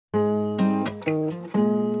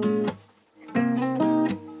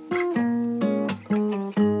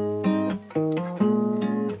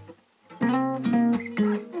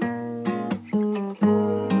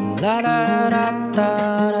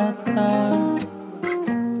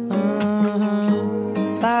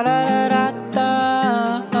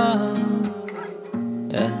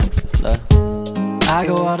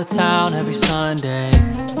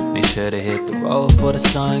before the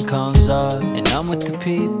sun comes up. And I'm with the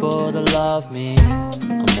people that love me.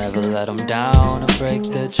 I'll never let them down or break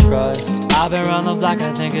their trust. I've been round the block,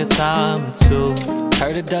 I think it's time or two.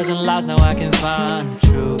 Heard a dozen lies, now I can find the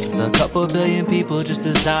truth. A couple billion people just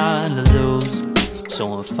designed to lose,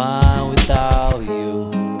 so I'm fine without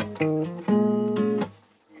you.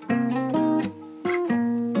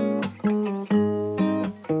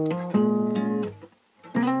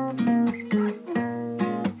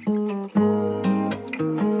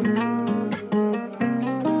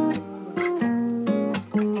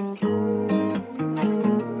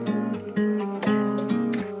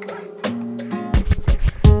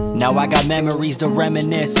 Now I got memories to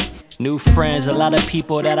reminisce, new friends, a lot of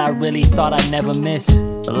people that I really thought I'd never miss.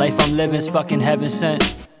 The life I'm living's fucking heaven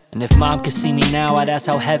sent, and if mom could see me now, that's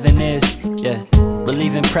how heaven is. Yeah,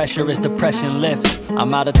 relieving pressure as depression lifts.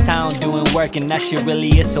 I'm out of town doing work and that shit really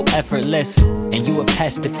is so effortless. And you a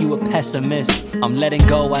pest if you a pessimist. I'm letting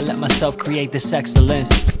go, I let myself create this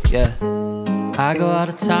excellence. Yeah, I go out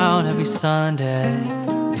of town every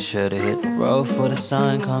Sunday. Be sure to hit the road before the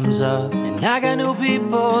sun comes up. And I got new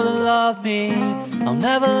people that love me. I'll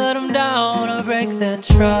never let them down or break their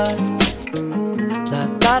trust. Da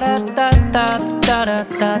da da da da da da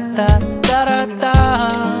da da da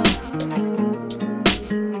da.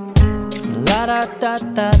 La da da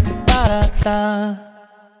da da da da.